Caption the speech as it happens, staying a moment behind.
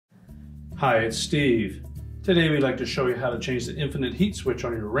Hi, it's Steve. Today we'd like to show you how to change the infinite heat switch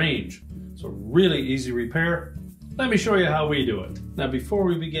on your range. It's a really easy repair. Let me show you how we do it. Now before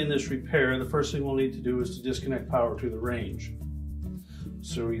we begin this repair, the first thing we'll need to do is to disconnect power to the range.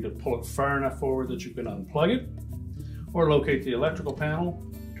 So either pull it far enough forward that you can unplug it, or locate the electrical panel,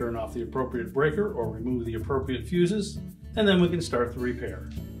 turn off the appropriate breaker or remove the appropriate fuses, and then we can start the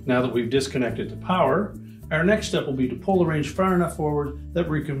repair. Now that we've disconnected the power, our next step will be to pull the range far enough forward that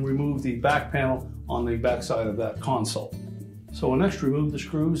we can remove the back panel on the back side of that console. So we'll next remove the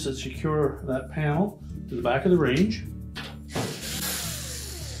screws that secure that panel to the back of the range.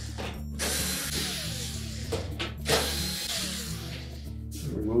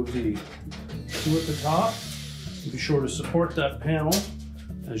 Remove the two at the top. Be sure to support that panel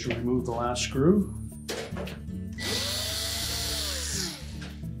as you remove the last screw.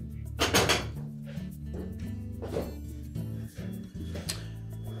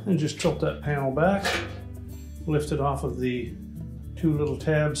 And just tilt that panel back, lift it off of the two little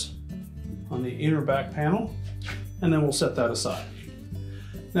tabs on the inner back panel, and then we'll set that aside.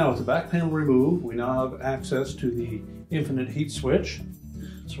 Now with the back panel removed, we now have access to the infinite heat switch.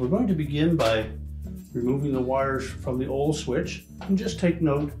 So we're going to begin by removing the wires from the old switch, and just take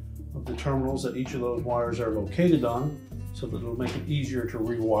note of the terminals that each of those wires are located on so that it'll make it easier to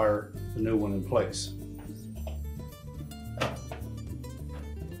rewire the new one in place.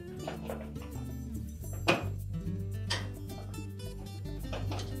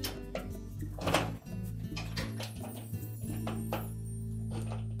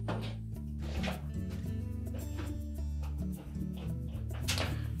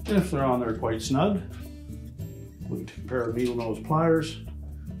 If they're on there quite snug, we can take a pair of needle nose pliers,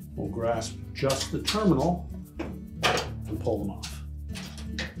 we'll grasp just the terminal and pull them off.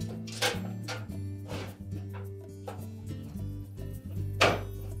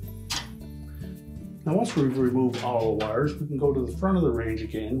 Now once we've removed all the wires, we can go to the front of the range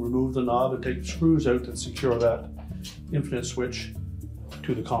again, remove the knob and take the screws out that secure that infinite switch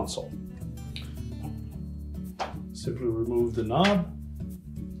to the console. Simply remove the knob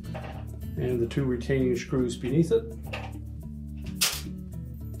and the two retaining screws beneath it.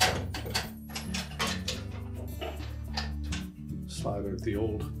 Slide out the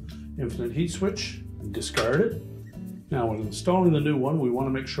old infinite heat switch and discard it. Now when installing the new one, we want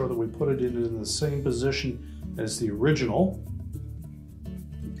to make sure that we put it in the same position as the original.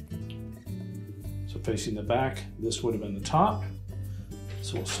 So facing the back, this would have been the top.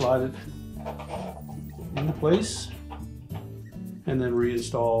 So we'll slide it into place and then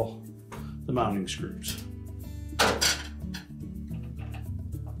reinstall the mounting screws.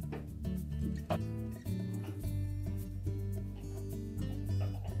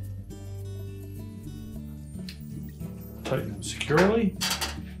 Tighten them securely.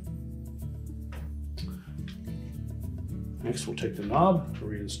 Next we'll take the knob to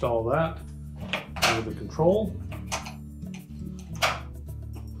reinstall that under the control.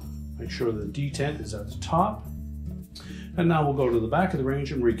 Make sure the detent is at the top. And now we'll go to the back of the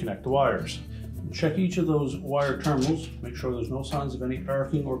range and reconnect the wires. Check each of those wire terminals, make sure there's no signs of any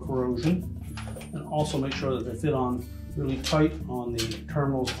arcing or corrosion, and also make sure that they fit on really tight on the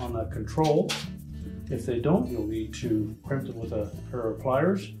terminals on that control. If they don't, you'll need to crimp them with a pair of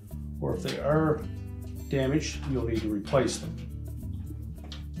pliers, or if they are damaged, you'll need to replace them.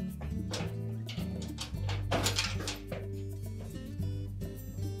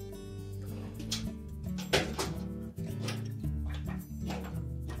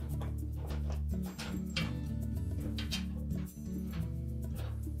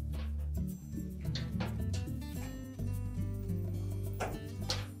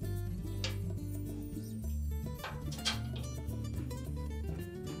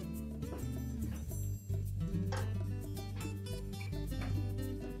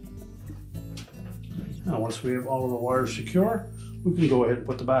 Now once we have all of the wires secure, we can go ahead and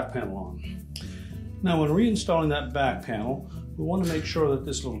put the back panel on. Now when reinstalling that back panel, we want to make sure that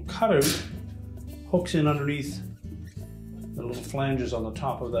this little cutout hooks in underneath the little flanges on the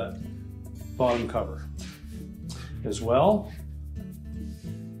top of that bottom cover. As well,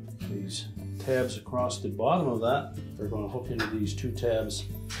 these tabs across the bottom of that are going to hook into these two tabs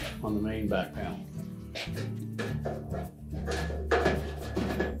on the main back panel.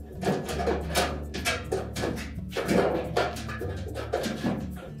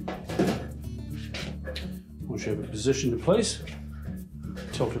 Once you have it positioned in place,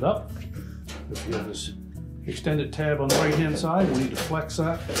 tilt it up. If you have this extended tab on the right hand side, we need to flex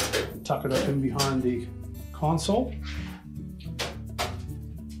that and tuck it up in behind the console.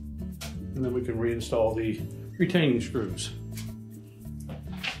 And then we can reinstall the retaining screws.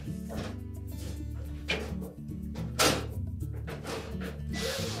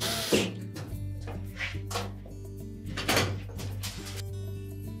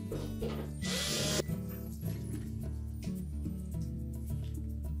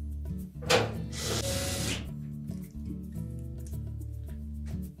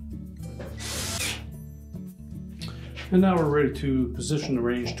 And now we're ready to position the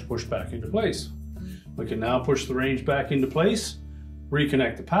range to push back into place. We can now push the range back into place,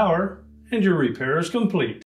 reconnect the power, and your repair is complete.